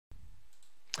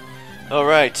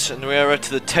Alright, and we are at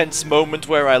the tense moment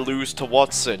where I lose to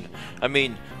Watson. I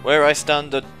mean, where I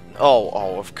stand at...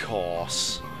 Oh, of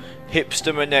course.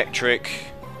 Hipster Manectric.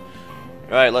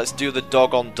 Right, let's do the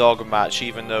dog-on-dog match,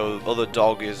 even though the other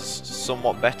dog is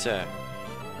somewhat better.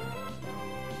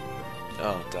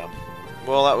 Oh, damn.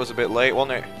 Well, that was a bit late,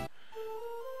 wasn't it?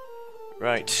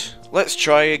 Right, let's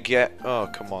try again. Oh,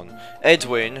 come on.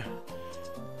 Edwin.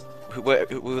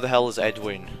 Who the hell is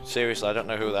Edwin? Seriously, I don't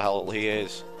know who the hell he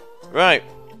is. Right.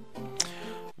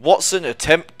 Watson,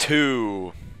 attempt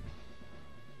 2.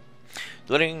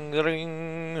 Ring,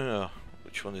 ring. Oh,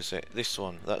 which one is it? This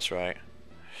one, that's right.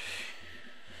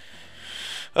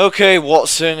 Okay,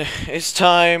 Watson, it's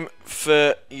time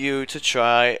for you to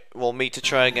try, well, me to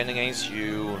try again against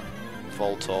you.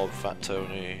 Voltorb, Fat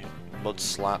Tony, Mud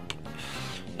Slap.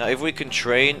 Now, if we can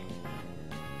train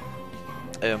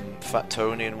Fat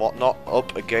Tony and whatnot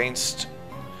up against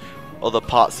other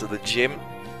parts of the gym,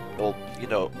 or, you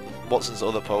know, Watson's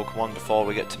other Pokemon before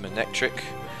we get to Manectric,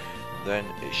 then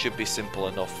it should be simple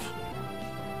enough.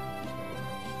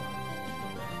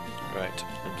 Right,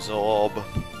 absorb.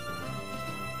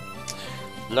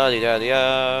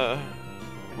 La-di-da-di-da.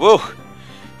 Whoa!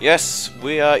 Yes,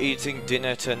 we are eating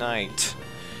dinner tonight.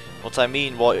 What I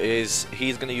mean is,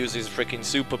 he's going to use his freaking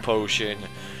Super Potion,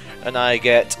 and I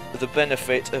get the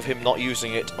benefit of him not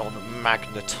using it on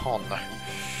Magneton.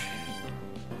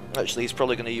 Actually, he's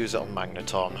probably going to use it on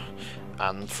Magneton.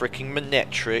 And freaking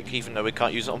Manectric, even though we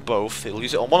can't use it on both, he'll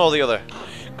use it on one or the other.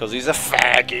 Because he's a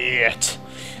faggot.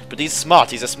 But he's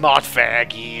smart, he's a smart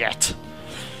faggot.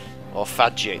 Or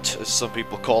fadget, as some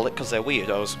people call it, because they're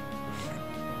weirdos.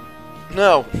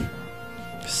 No.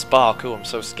 Spark, oh, I'm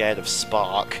so scared of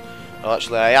Spark. Well,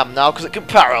 actually, I am now, because it can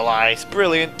paralyze.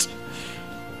 Brilliant.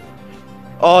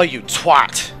 Oh, you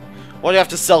twat. Why do you have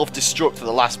to self-destruct at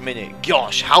the last minute?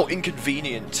 Gosh, how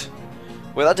inconvenient.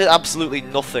 Wait, that did absolutely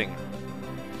nothing.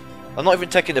 I'm not even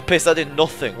taking a piss, that did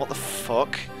nothing. What the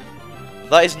fuck?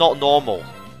 That is not normal.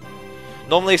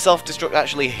 Normally self-destruct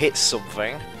actually hits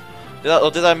something. Did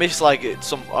I miss, like,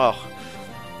 oh.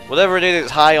 Whatever it is,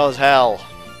 it's high as hell.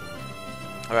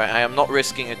 Alright, I am not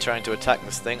risking it trying to attack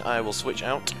this thing. I will switch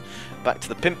out. Back to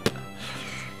the Pimp.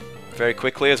 Very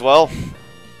quickly as well.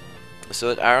 So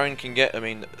that Aaron can get,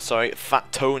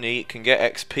 Fat Tony can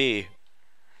get XP.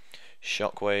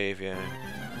 Shockwave, yeah.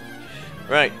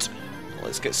 Right,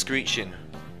 let's get screeching.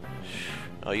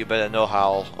 Oh, you better know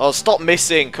how. Oh, stop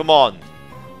missing, come on.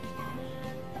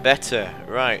 Better,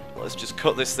 right, let's just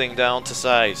cut this thing down to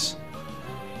size.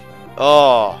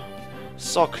 Oh,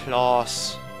 so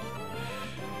close.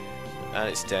 And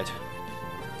it's dead.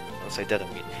 I'll say dead,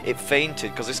 I mean, it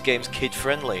fainted because this game's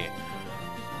kid-friendly.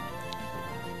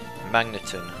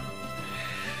 Magneton.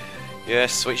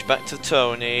 Yes, switch back to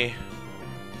Tony.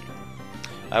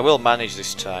 I will manage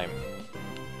this time.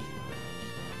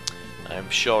 I am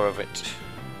sure of it.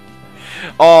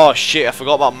 Oh shit, I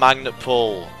forgot about Magnet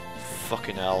Pull.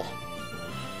 Fucking hell.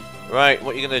 Right,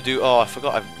 what are you gonna do? Oh, I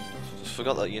forgot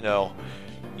that, you know,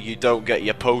 you don't get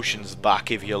your potions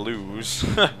back if you lose.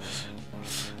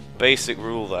 Basic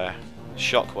rule there.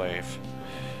 Shockwave.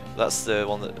 That's the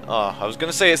one that... Oh, I was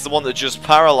going to say it's the one that just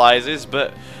paralyzes,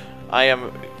 but I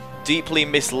am deeply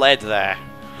misled there.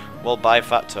 Well, bye,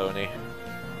 Fat Tony.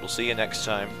 We'll see you next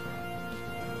time.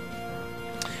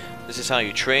 This is how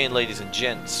you train, ladies and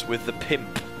gents, with the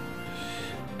Pimp.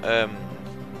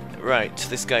 Right,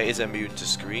 this guy is immune to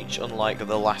Screech, unlike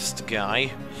the last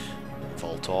guy.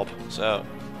 Voltorb. So,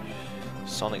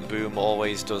 Sonic Boom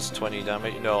always does 20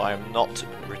 damage. No, I am not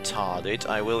retarded.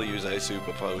 I will use a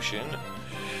Super Potion.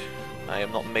 I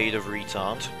am not made of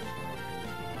retard.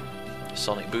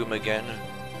 Sonic Boom again.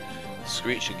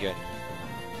 Screech again.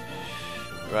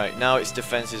 Right, now its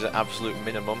defense is at absolute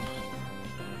minimum.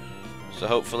 So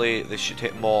hopefully this should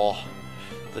hit more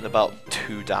than about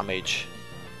 2 damage.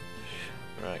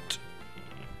 Right.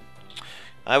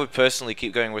 I would personally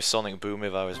keep going with Sonic Boom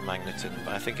if I was Magneton,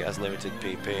 but I think it has limited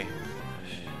PP.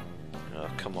 Oh,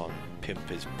 come on.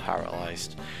 Pimp is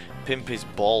paralyzed. Pimp is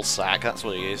ballsack, that's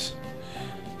what he is.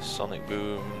 Sonic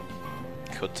Boom.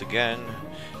 Cut again.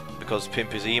 Because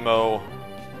Pimp is emo.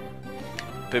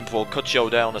 Pimp will cut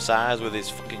you down to size with his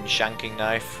fucking shanking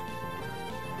knife.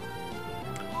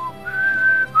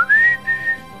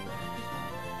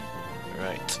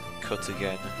 Right. Cut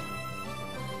again.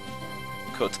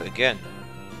 Cut again.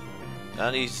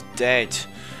 And he's dead.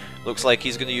 Looks like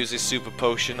he's going to use his Super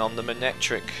Potion on the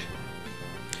Manectric.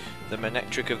 The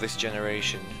Manectric of this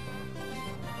generation.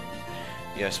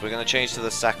 Yes, we're going to change to the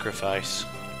Sacrifice.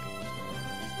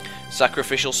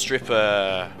 Sacrificial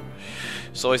Stripper.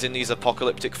 It's always in these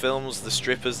apocalyptic films, the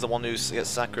stripper's the one who gets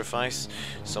sacrificed.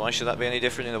 So why should that be any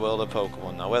different in the world of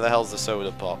Pokemon? Now, where the hell's the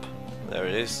soda pop? There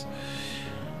it is.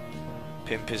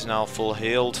 Pimp is now full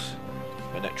healed.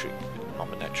 Not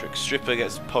Manectric. Stripper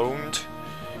gets pwned.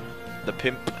 The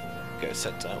Pimp gets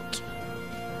sent out.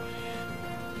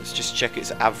 Let's just check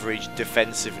its average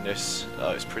defensiveness.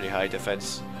 Oh, it's pretty high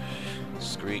defense.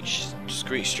 Screech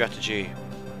strategy.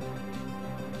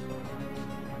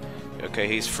 Okay,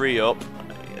 he's 3 up.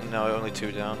 Now only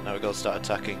 2 down. Now we gotta start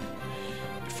attacking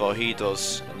before he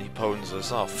does, and he pwns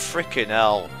us. Oh, frickin'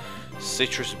 hell!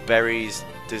 Citrus berries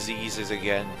diseases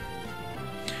again.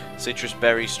 Citrus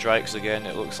berry strikes again.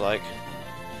 It looks like.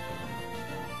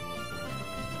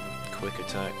 Quick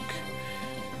attack.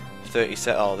 30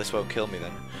 set. Oh, this won't kill me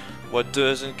then. What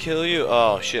doesn't kill you?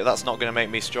 Oh shit! That's not gonna make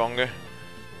me stronger.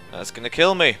 That's gonna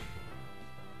kill me.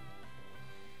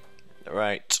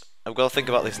 Right. I've got to think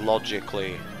about this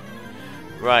logically.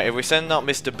 Right, if we send out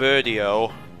Mr.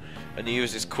 Birdio and he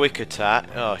uses quick attack,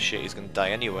 oh shit, he's gonna die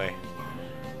anyway.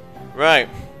 Right,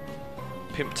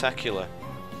 Pimptacular.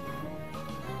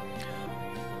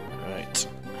 Right,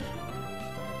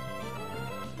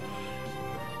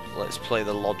 let's play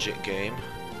the logic game.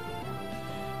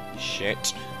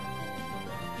 Shit.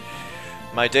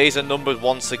 My days are numbered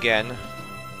once again.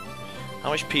 How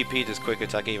much PP does quick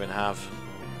attack even have?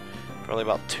 Probably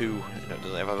about 2. No, it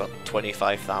doesn't have about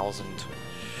 25,000.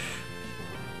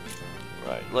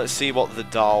 Right, let's see what the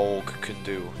dog can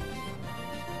do.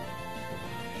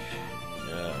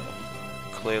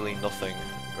 Clearly nothing.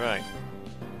 Right.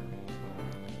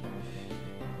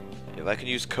 If I can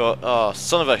use cut. Oh,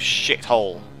 son of a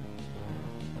shithole.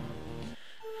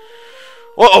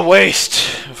 What a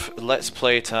waste of Let's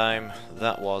Play time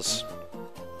that was.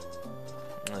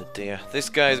 Oh dear. This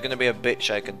guy is going to be a bitch,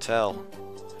 I can tell.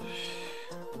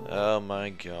 Oh my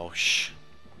gosh.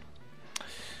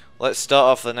 Let's start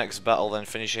off the next battle, then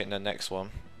finish it in the next one.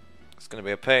 It's going to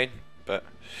be a pain, but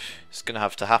it's going to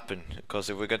have to happen. Because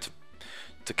if we're going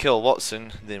to kill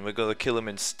Watson, then we're going to kill him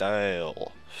in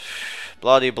style.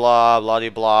 Bloody blah, bloody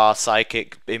blah,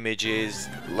 psychic images,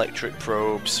 electric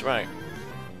probes. Right.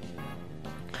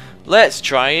 Let's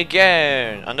try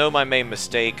again. I know my main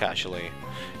mistake, actually.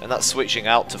 And that's switching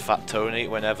out to Fat Tony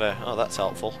whenever... Oh, that's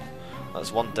helpful.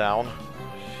 That's 1 down.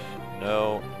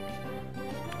 No.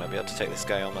 Maybe I have to take this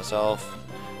guy on myself.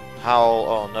 Howl.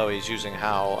 Oh no, he's using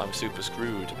Howl. I'm super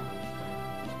screwed.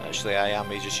 Actually, I am.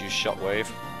 He just used Shockwave.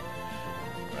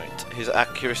 Right. His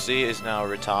accuracy is now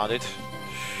retarded.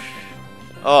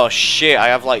 Oh shit, I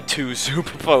have like 2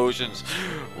 super potions.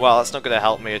 Wow, that's not going to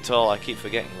help me at all. I keep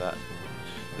forgetting that.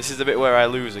 This is the bit where I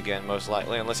lose again, most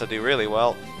likely, unless I do really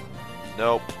well.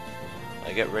 Nope.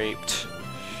 I get raped.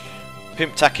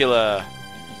 Pimptacular.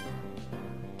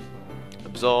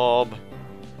 Absorb.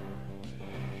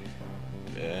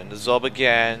 And absorb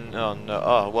again. Oh no.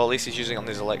 Oh, well, at least he's using it on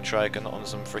his Electrike and not on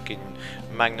some freaking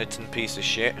Magneton piece of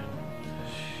shit.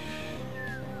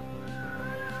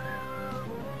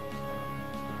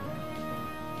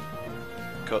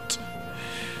 Cut.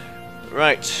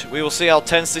 Right, we will see how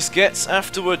tense this gets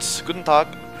afterwards. Guten Tag.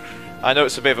 I know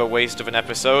it's a bit of a waste of an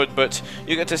episode, but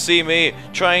you get to see me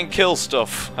try and kill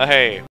stuff. Hey.